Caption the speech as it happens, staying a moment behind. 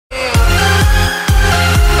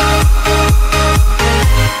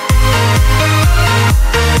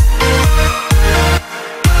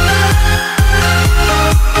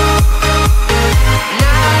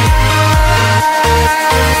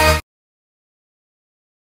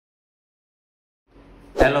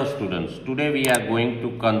Hello students, today we are going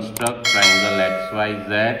to construct triangle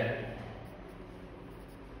XYZ.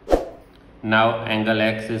 Now angle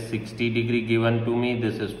X is 60 degree given to me,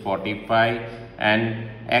 this is 45 and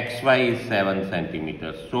XY is 7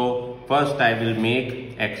 centimeters. So first I will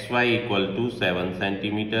make XY equal to 7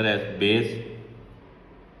 centimeter as base.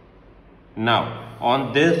 Now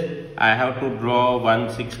on this I have to draw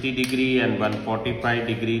 160 degree and 145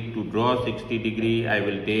 degree. To draw 60 degree I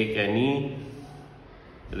will take any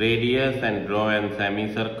radius and draw a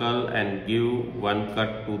semicircle and give one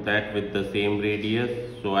cut to that with the same radius.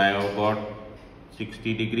 So I have got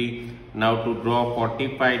 60 degree. Now to draw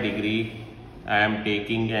 45 degree I am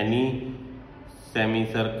taking any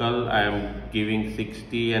semicircle, I am giving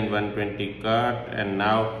 60 and 120 cut, and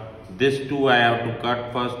now this two I have to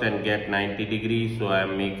cut first and get 90 degree. So I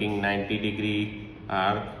am making 90 degree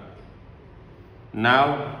arc.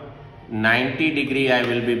 Now 90 degree I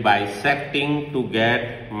will be bisecting to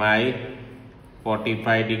get my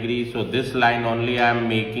 45 degree. So this line only I am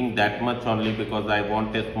making that much only because I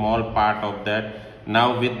want a small part of that.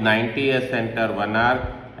 Now with 90 as center one arc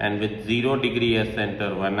and with 0 degree as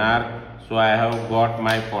center one arc. So I have got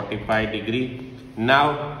my 45 degree.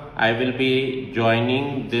 Now I will be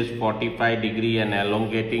joining this 45 degree and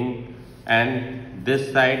elongating, and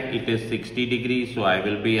this side it is 60 degree. So I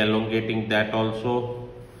will be elongating that also.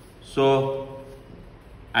 So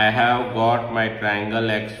I have got my triangle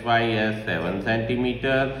XY as 7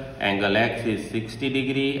 centimeter, angle X is 60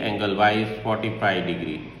 degree, angle Y is 45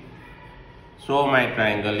 degree. So my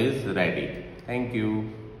triangle is ready. Thank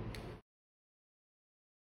you.